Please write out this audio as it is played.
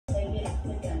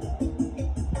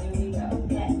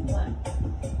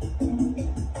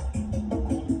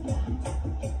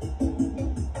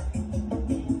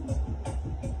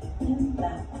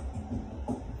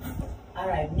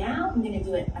I'm gonna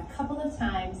do it a couple of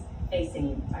times facing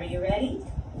you. Are you ready?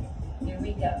 Here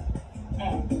we go.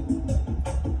 And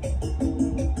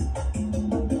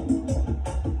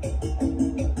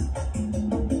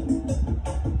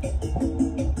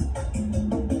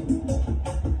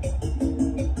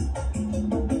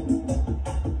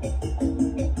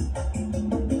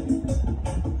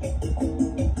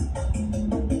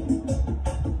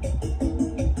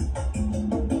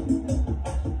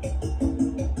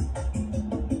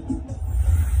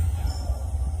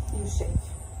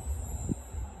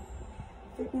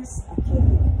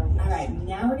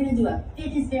now we're going to do a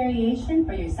fitness variation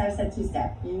for your salsa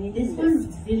two-step. This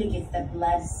one really gets the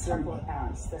blood pumping.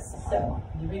 So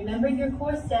you remember your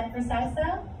core step for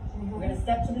salsa? We're going to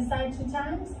step to the side 2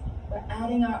 times. We're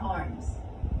adding our arms.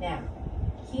 Now,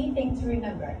 key thing to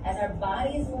remember, as our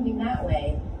body is moving that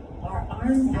way, our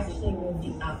arms actually move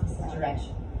the opposite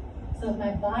direction. So if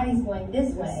my body's going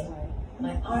this way,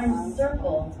 my arms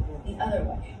circle the other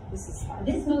way.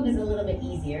 This move is a little bit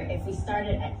easier if we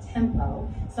started at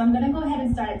tempo. So I'm going to go ahead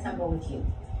and start at tempo with you.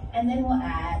 And then we'll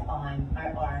add on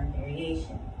our arm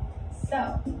variation.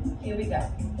 So here we go.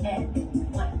 And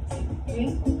 1, 2,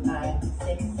 3, 5,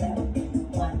 6,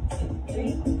 7. 1, 2,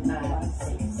 3, 5,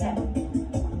 6,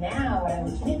 7. Now what I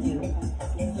want you to do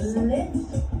is lift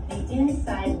the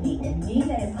inside knee. The knee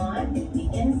that is on the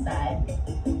inside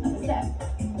of the step.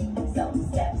 So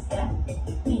step, step,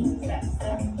 knee, step,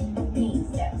 step, knee,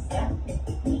 step, step,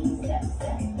 knee, step,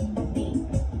 step, knee.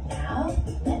 Now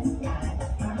let's add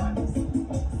our arms.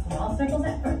 Small circles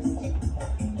at first.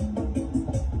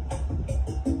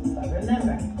 But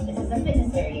remember, this is a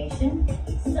fitness variation.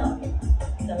 So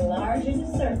the larger the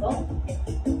circle,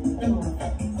 the more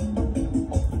fitness.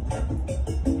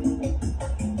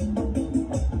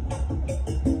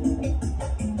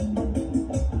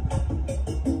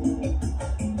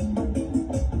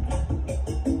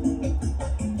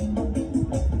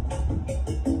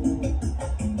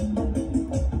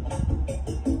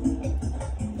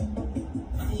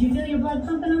 Did you feel your blood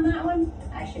pumping on that one?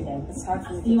 I sure did. It's hard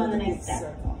for me to see you on the next step.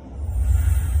 Circle.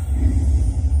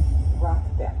 Rock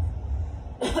back.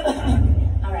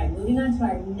 All right, moving on to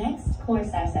our next core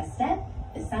salsa step,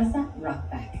 the salsa rock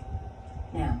back.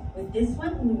 Now, with this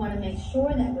one, we want to make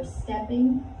sure that we're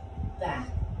stepping back.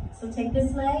 So take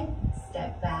this leg,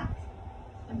 step back,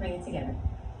 and bring it together.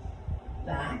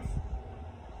 Back,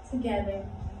 together,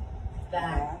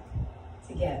 back,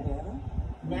 together.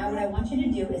 Now what I want you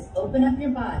to do is open up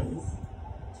your bodies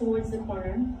towards the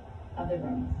corner of the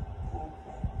room.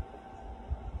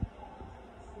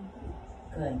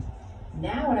 Good.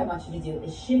 Now what I want you to do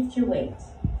is shift your weight.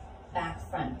 Back,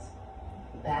 front,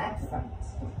 back, front,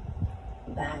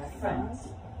 back, front,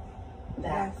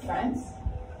 back, front,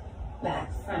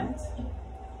 back, front,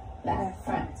 back,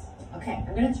 front. Okay,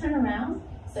 I'm going to turn around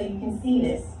so you can see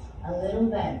this a little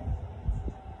better.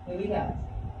 Here we go.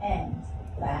 And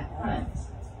back, front,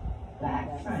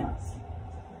 back, front,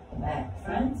 back,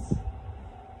 front,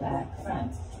 back,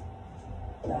 front, back,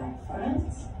 front,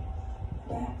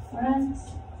 back, front,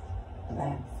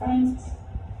 back, front,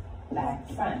 back,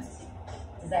 front.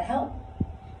 Does that help?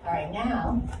 All right,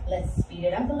 now let's speed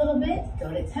it up a little bit,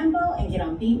 go to tempo, and get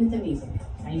on beat with the music.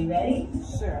 Are you ready?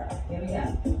 Sure. Here we go.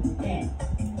 And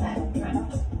back,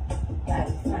 front, back,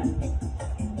 front,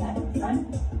 back,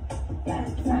 front, back,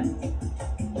 front,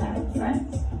 back,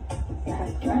 front, back,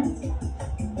 front,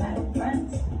 back,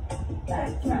 front, back,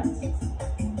 front.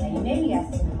 Now you may be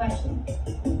asking the question,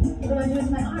 what do I do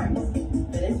with my arms?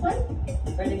 For this one,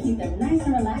 we're going to keep them nice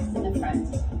and relaxed in the front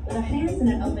with our hands in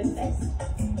an open fist.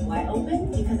 Why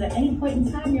open? Because at any point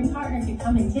in time, your partner can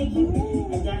come and take you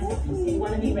and dance with you, so you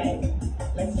want to be ready.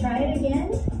 Let's try it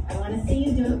again. I want to see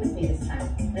you do it with me this time.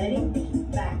 Ready?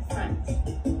 Back, front,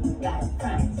 back,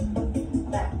 front,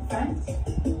 back, front,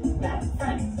 back,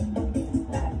 front,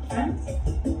 back, front,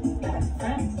 back,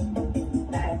 front,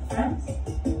 back, front,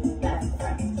 back,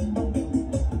 front.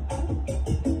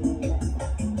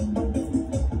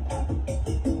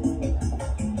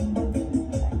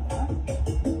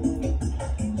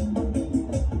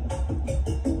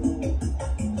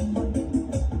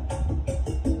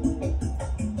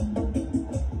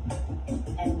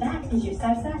 Is your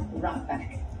salsa rock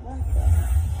back.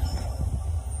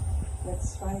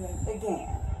 Let's try it again.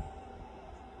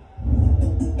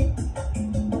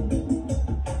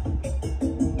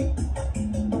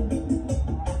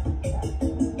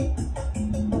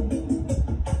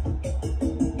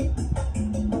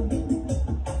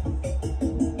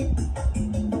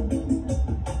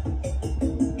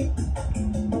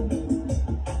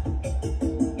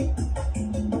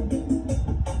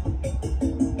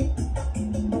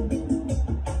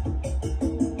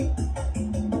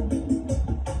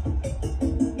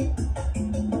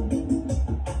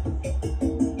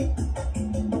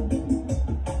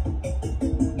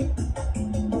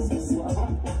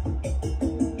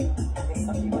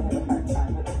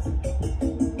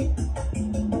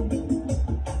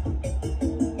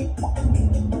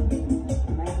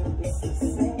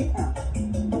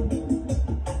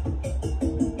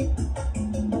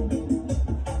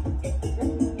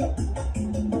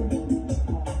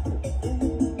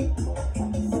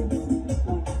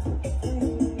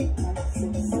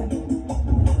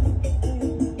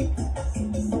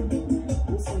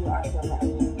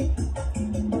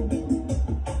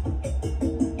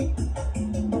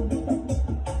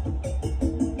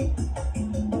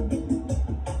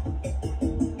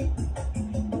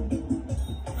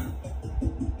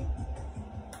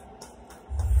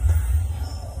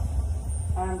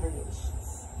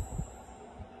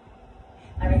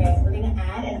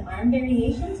 arm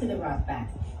variation to the rock back.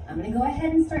 I'm going to go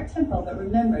ahead and start tempo, but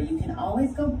remember, you can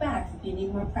always go back if you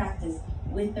need more practice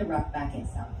with the rock back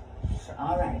itself.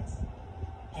 All right.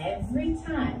 Every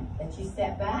time that you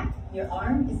step back, your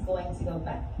arm is going to go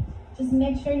back. Just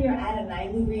make sure you're at a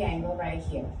 90-degree angle right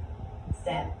here.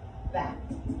 Step back,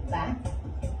 back,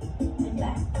 and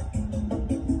back,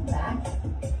 back,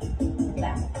 and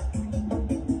back,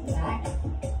 back,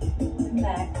 and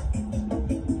back,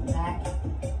 back,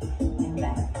 and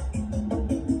back.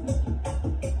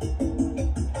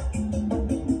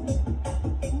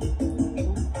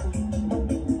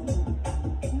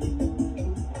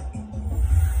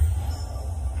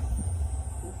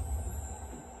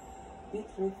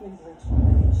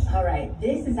 All right,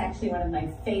 this is actually one of my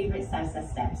favorite salsa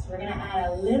steps. We're gonna add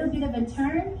a little bit of a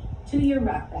turn to your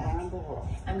rock back.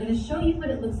 I'm gonna show you what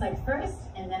it looks like first,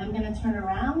 and then I'm gonna turn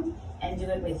around and do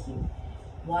it with you.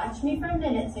 Watch me for a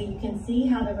minute so you can see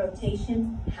how the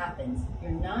rotation happens.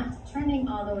 You're not turning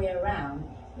all the way around,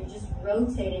 you're just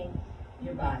rotating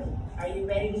your body. Are you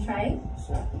ready to try it?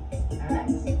 Sure. All right,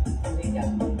 here we go.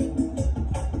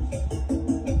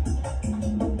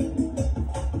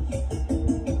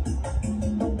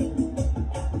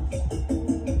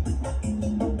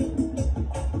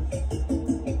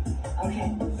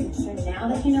 Now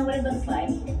that you know what it looks like,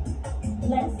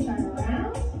 let's turn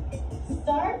around.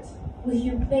 Start with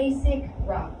your basic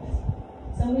rock.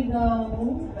 So we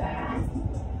go back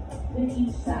with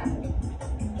each side.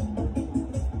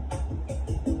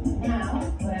 Now,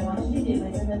 what I want you to do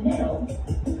is in the middle,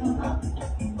 come up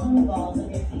on the balls of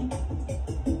your feet.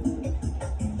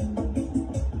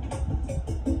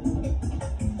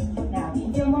 Now, if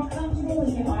you feel more comfortable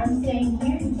with your arms staying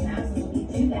here, you can absolutely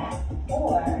do that.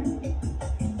 Or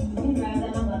grab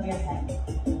them above your head.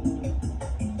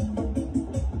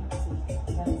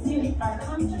 Now, if you are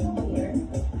comfortable here,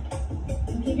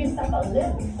 give yourself a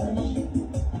little push,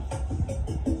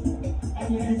 and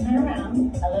you're going to turn around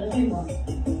a little bit more.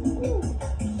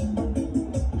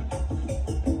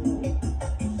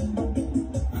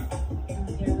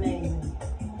 You're amazing.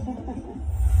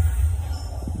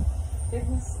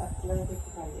 Fitness athletic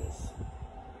variation.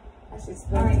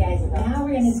 All right, guys, now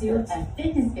we're going to do a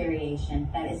fitness variation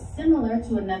that is similar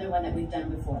to another one that we've done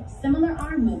before. Similar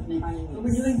arm movement, but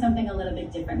we're doing something a little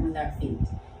bit different with our feet.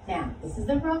 Now, this is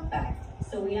the rock back,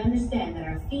 so we understand that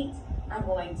our feet are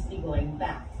going to be going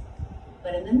back.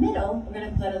 But in the middle, we're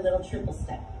going to put a little triple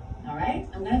step. All right?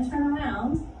 I'm going to turn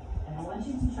around, and I want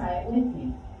you to try it with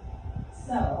me.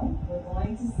 So, we're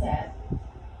going to step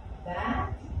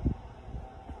back,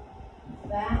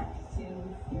 back, 2,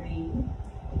 3,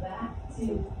 back,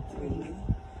 2, 3,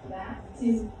 back,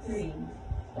 2, 3,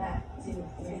 back, 2,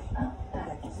 3, up,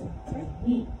 back, 2, 3,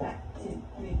 knee, back, 2,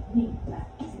 3, knee, back,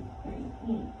 2, 3,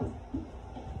 knee,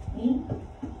 knee,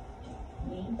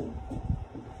 knee,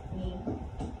 knee,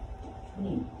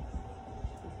 knee.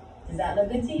 Does that look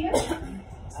good to you?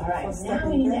 All right, now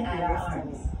we need to add our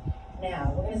arms.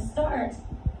 Now, we're going to start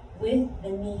with the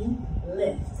knee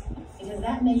lift, because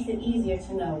that makes it easier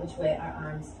to know which way our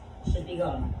arms should be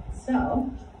going. So,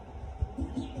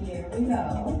 here we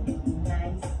go,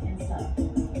 nice and slow.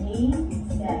 Knee,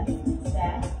 step,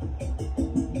 step,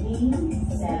 knee,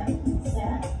 step,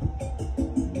 step,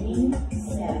 knee,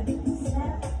 step,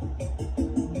 step,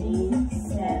 knee,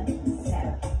 step,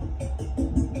 step.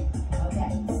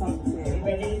 Okay, are you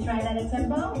ready to try that at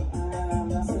tempo? I'm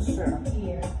not so sure.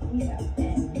 Here we go,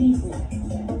 and knee, step,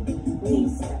 step, knee,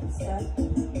 step, step,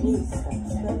 knee, step,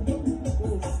 step,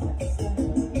 knee, step, step,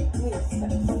 knee,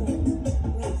 step, step.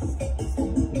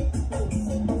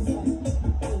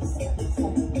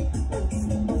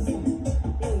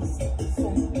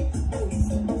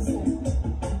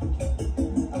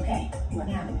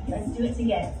 Do it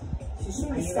together.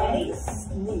 Are you ready?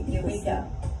 Here we go.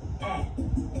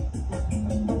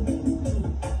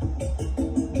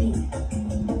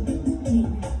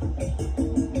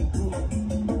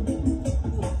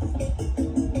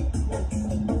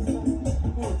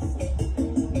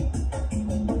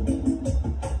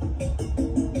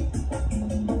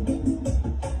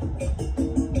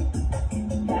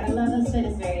 And gotta love those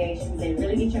fitness variations. They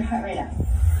really get your heart rate up.